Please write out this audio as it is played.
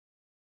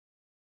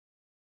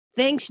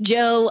Thanks,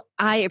 Joe.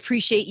 I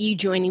appreciate you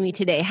joining me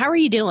today. How are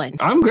you doing?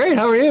 I'm great.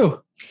 How are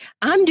you?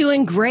 I'm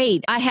doing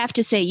great. I have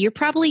to say, you're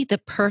probably the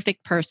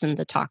perfect person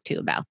to talk to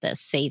about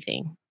this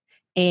saving.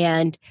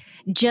 And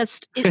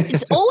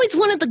it's always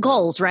one of the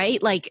goals,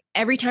 right? Like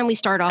every time we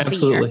start off a year,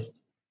 Absolutely.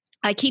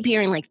 I keep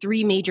hearing like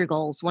three major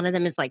goals. One of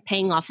them is like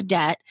paying off a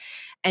debt,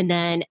 and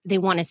then they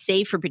want to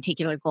save for a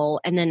particular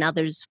goal, and then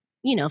others,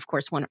 of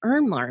course, want to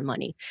earn more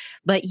money.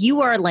 But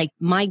you are like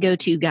my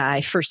go-to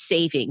guy for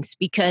savings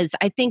because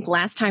I think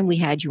last time we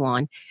had you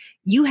on,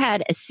 you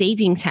had a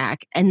savings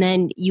hack, and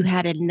then you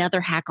had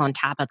another hack on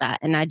top of that,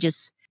 and I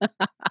just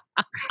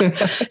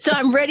so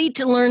I'm ready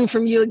to learn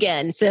from you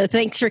again. So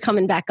thanks for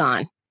coming back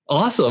on.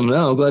 Awesome.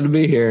 No, I'm glad to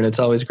be here. And it's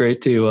always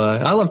great to,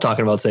 I love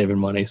talking about saving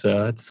money.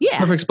 So it's a Yeah.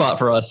 perfect spot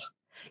for us.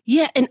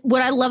 Yeah. And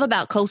what I love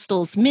about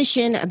Coastal's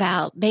mission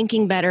about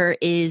banking better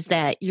is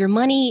that your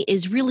money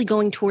is really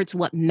going towards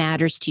what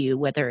matters to you,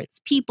 whether it's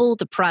people,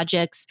 the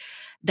projects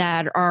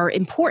that are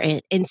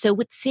important. And so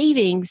with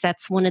savings,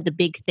 that's one of the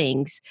big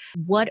things.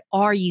 What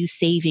are you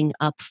saving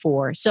up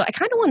for? So I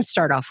kind of want to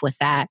start off with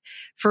that.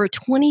 For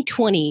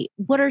 2020,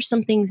 what are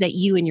some things that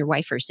you and your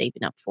wife are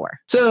saving up for?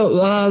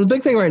 So the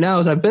big thing right now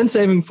is I've been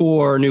saving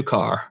for a new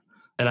car.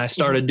 And I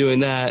started doing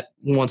that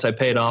once I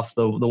paid off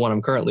the one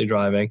I'm currently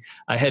driving.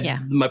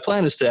 My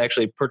plan is to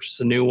actually purchase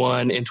a new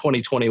one in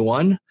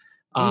 2021.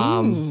 But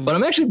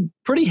I'm actually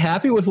pretty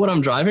happy with what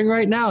I'm driving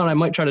right now, and I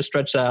might try to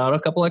stretch that out a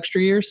couple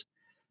extra years.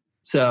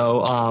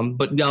 So,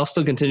 but I'll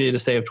still continue to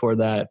save toward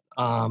that.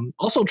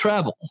 Also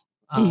travel.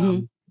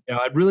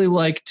 I'd really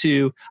like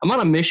to, I'm on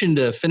a mission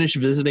to finish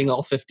visiting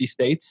all 50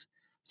 states.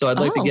 So I'd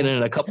like to get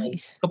in a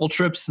couple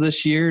trips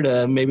this year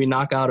to maybe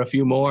knock out a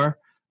few more.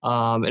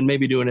 And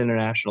maybe do an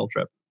international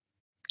trip.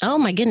 Oh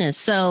my goodness.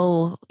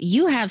 So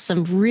you have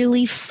some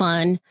really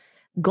fun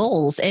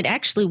goals. And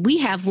actually, we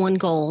have one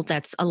goal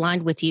that's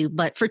aligned with you.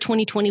 But for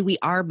 2020, we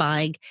are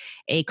buying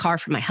a car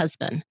for my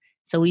husband.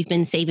 So we've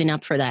been saving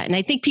up for that. And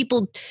I think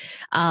people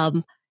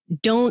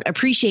don't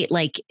appreciate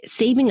like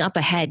saving up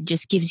ahead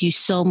just gives you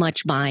so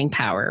much buying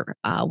power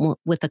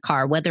with a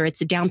car, whether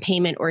it's a down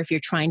payment or if you're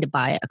trying to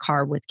buy a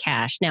car with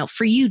cash. Now,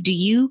 for you, do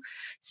you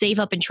save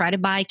up and try to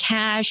buy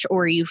cash,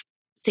 or are you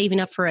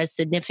saving up for a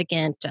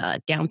significant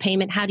down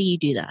payment? How do you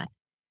do that?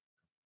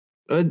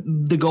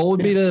 The goal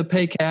would be to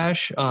pay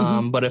cash,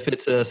 but if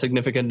it's a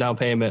significant down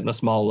payment and a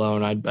small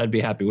loan, I'd be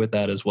happy with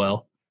that as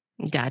well.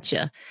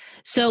 Gotcha.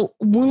 So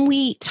when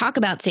we talk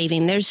about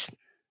saving, there's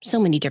so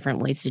many different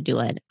ways to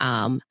do it.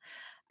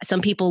 Some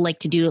people like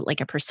to do it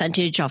like a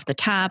percentage off the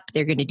top.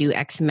 They're going to do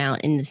X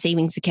amount in the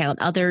savings account.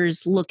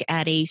 Others look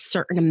at a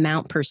certain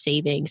amount per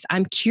savings.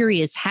 I'm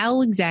curious,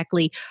 how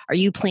exactly are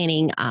you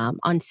planning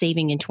on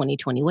saving in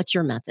 2020? What's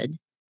your method?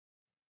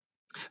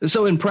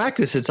 So in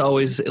practice, it's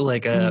always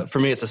like for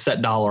me, it's a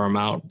set dollar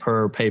amount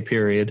per pay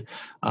period.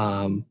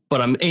 But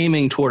I'm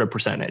aiming toward a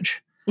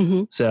percentage.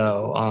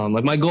 So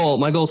like my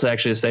goal is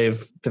actually to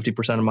save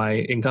 50% of my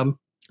income.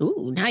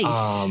 Ooh,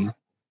 nice.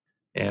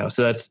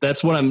 So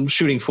that's what I'm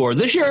shooting for.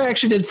 This year I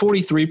actually did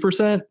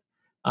 43%.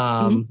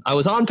 I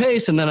was on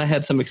pace, and then I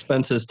had some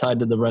expenses tied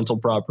to the rental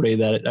property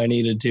that I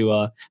needed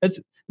to, it's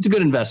a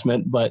good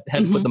investment, but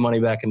had to put the money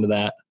back into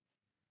that.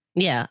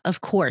 Yeah,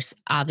 of course,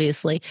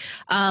 obviously.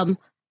 One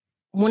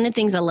of the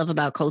things I love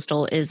about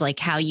Coastal is like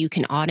how you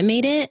can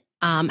automate it.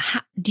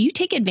 Do you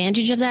take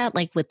advantage of that,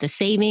 like with the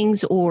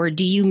savings, or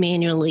do you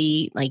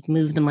manually like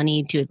move the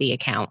money to the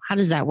account? How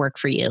does that work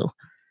for you?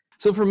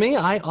 So for me,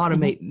 I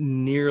automate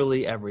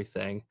nearly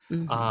everything.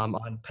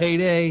 On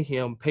payday,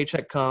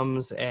 paycheck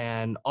comes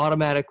and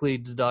automatically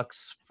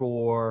deducts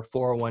for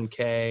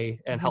 401k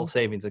and health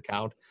savings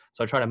account.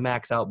 So I try to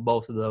max out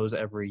both of those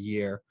every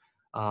year.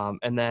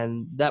 And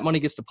then that money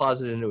gets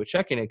deposited into a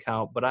checking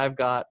account, but I've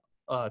got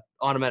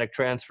automatic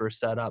transfer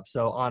set up.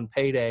 So on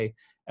payday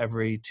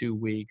every 2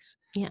 weeks,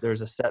 there's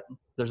a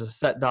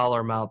set dollar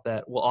amount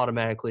that will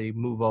automatically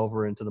move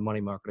over into the money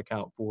market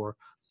account for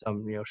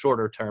some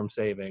shorter term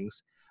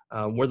savings.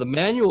 Where the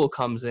manual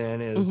comes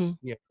in is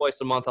twice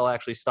a month I'll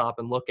actually stop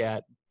and look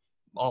at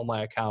all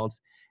my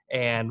accounts,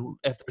 and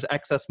if there's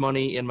excess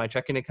money in my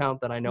checking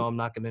account that I know I'm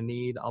not going to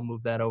need, I'll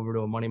move that over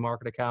to a money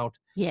market account.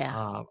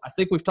 I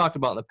think we've talked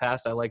about in the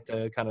past, I like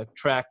to kind of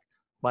track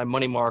my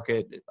money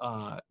market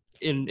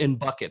in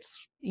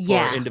buckets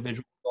for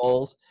individual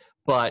goals.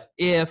 But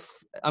if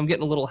I'm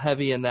getting a little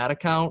heavy in that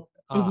account,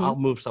 I'll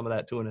move some of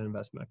that to an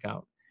investment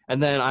account.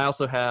 And then I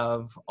also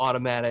have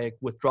automatic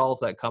withdrawals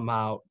that come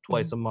out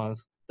twice a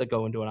month that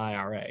go into an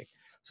IRA.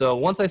 So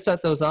once I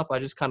set those up, I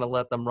just kind of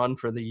let them run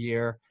for the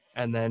year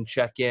and then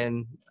check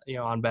in,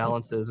 on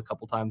balances a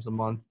couple times a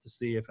month to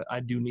see if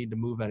I do need to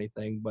move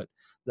anything. But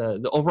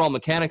the overall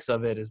mechanics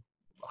of it is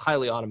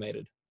highly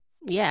automated.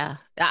 Yeah,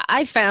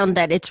 I found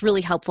that it's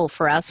really helpful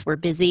for us. We're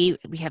busy.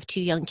 We have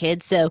two young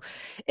kids. So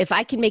if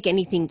I can make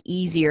anything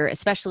easier,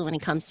 especially when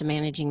it comes to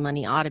managing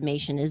money,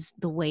 automation is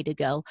the way to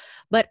go.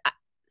 But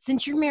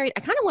since you're married, I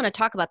kind of want to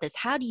talk about this.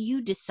 How do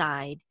you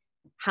decide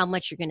how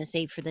much you're going to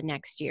save for the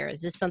next year?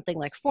 Is this something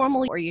like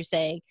formally, or you're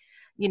saying,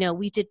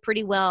 we did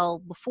pretty well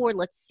before,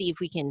 let's see if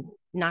we can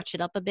notch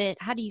it up a bit?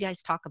 How do you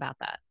guys talk about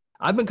that?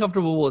 I've been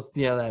comfortable with,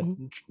 that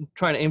Mhm.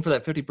 trying to aim for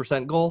that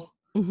 50% goal.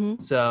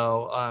 Mhm.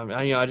 So,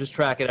 I just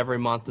track it every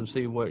month and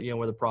see where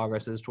the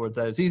progress is towards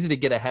that. It's easy to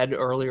get ahead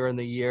earlier in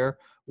the year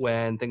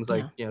when things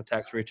like, Yeah.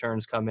 tax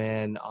returns come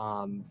in,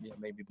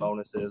 maybe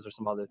bonuses or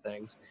some other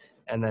things,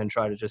 and then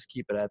try to just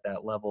keep it at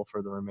that level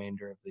for the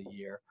remainder of the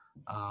year.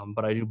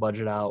 But I do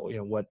budget out,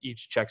 what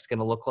each check's going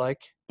to look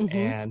like. Mhm.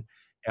 And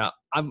yeah,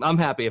 I'm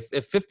happy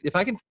if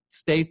I can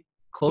stay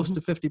close Mhm.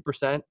 to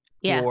 50%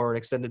 Yeah. for an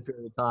extended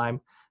period of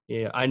time.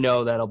 Yeah, I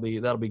know that'll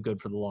be good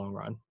for the long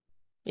run.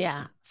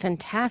 Yeah.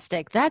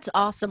 Fantastic. That's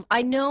awesome.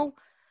 I know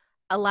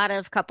a lot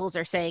of couples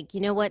are saying, you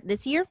know what,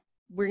 this year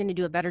we're going to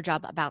do a better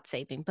job about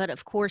saving. But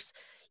of course,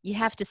 you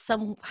have to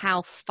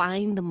somehow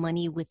find the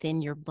money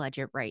within your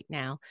budget right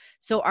now.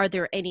 So, are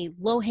there any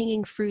low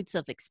hanging fruits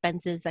of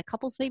expenses that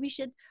couples maybe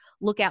should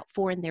look out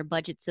for in their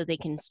budget so they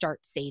can start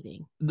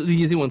saving? The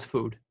easy one's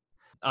food.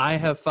 I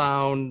have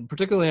found,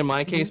 particularly in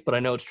my Hmm. case, but I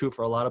know it's true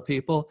for a lot of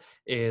people,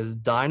 is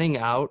dining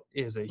out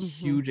is a Hmm.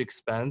 huge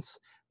expense,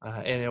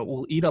 and it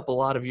will eat up a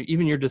lot of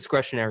even your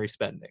discretionary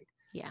spending.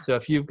 Yeah. So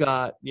if you've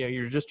got,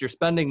 you're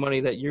spending money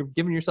that you've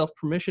given yourself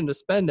permission to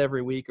spend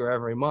every week or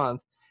every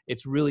month,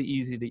 it's really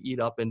easy to eat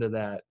up into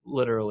that,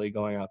 literally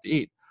going out to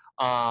eat.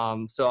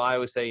 So I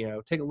always say,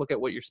 take a look at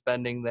what you're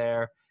spending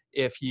there.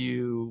 If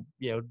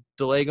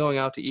delay going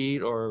out to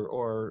eat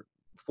or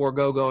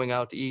forego going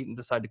out to eat and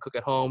decide to cook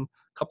at home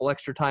a couple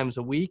extra times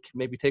a week,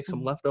 maybe take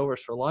some Mhm.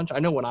 leftovers for lunch. I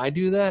know when I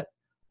do that,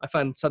 I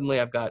find suddenly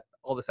I've got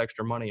all this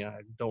extra money and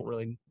I don't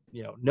really,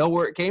 know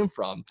where it came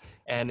from.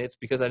 And it's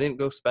because I didn't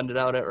go spend it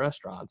out at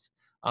restaurants.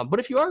 But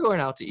if you are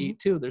going out to Mhm. eat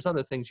too, there's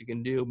other things you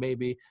can do.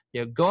 Maybe,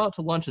 go out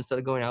to lunch instead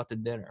of going out to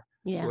dinner,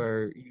 Yeah.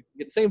 where you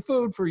get the same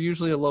food for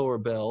usually a lower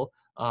bill.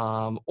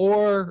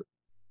 Or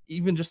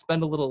even just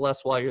spend a little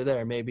less while you're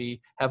there.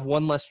 Maybe have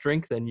one less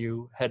drink than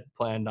you had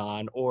planned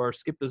on, or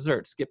skip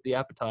dessert, skip the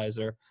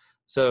appetizer.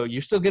 So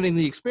you're still getting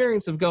the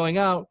experience of going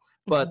out,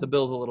 but the Mhm.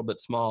 bill's a little bit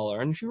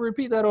smaller. And if you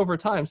repeat that over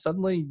time,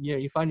 suddenly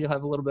you find you'll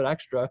have a little bit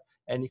extra,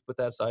 and you can put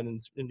that aside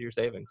into your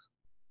savings.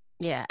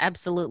 Yeah,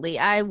 absolutely.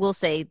 I will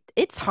say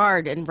it's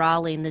hard in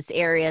Raleigh in this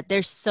area.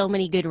 There's so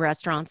many good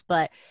restaurants,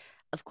 but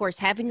of course,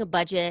 having a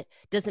budget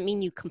doesn't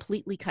mean you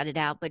completely cut it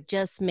out, but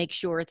just make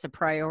sure it's a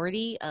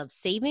priority of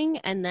saving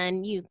and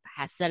then you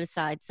set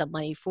aside some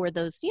money for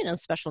those,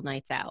 special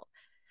nights out.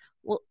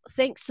 Well,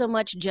 thanks so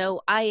much,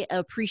 Joe. I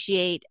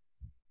appreciate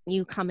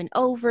you coming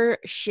over,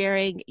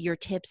 sharing your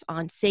tips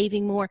on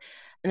saving more.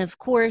 And of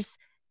course,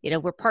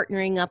 we're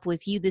partnering up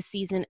with you this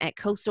season at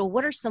Coastal.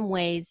 What are some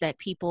ways that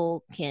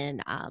people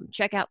can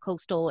check out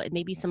Coastal and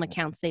maybe some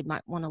accounts they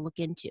might want to look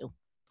into?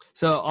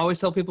 So I always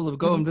tell people to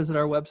go Hmm. and visit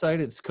our website.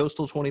 It's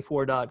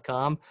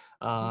coastal24.com.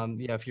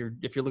 If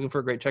you're looking for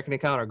a great checking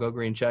account, our Go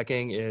Green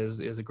Checking is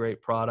a great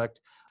product.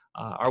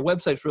 Our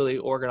website's really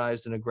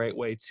organized in a great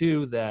way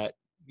too. That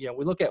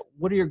we look at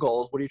what are your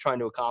goals, what are you trying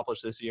to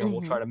accomplish this year, and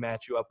we'll Hmm. try to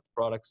match you up with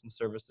products and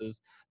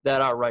services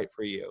that are right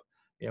for you.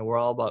 We're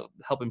all about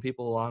helping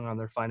people along on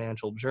their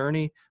financial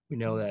journey. We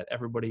know that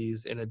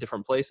everybody's in a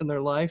different place in their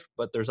life,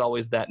 but there's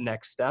always that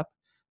next step,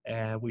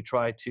 and we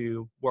try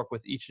to work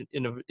with each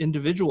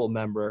individual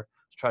member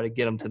to try to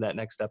get them to that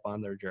next step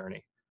on their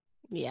journey.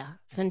 Yeah,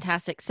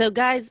 fantastic. So,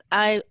 guys,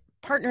 I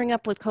partnering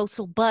up with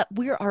Coastal, but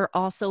we are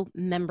also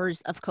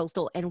members of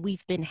Coastal, and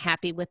we've been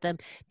happy with them,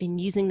 been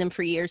using them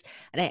for years.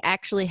 And I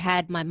actually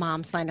had my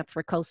mom sign up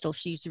for Coastal.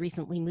 She's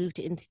recently moved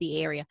into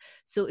the area.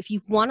 So, if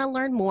you want to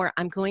learn more,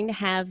 I'm going to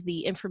have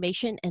the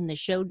information in the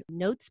show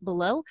notes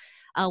below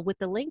with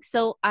the link.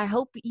 So, I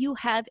hope you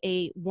have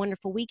a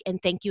wonderful week,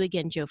 and thank you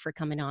again, Joe, for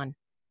coming on.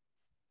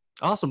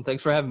 Awesome.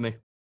 Thanks for having me.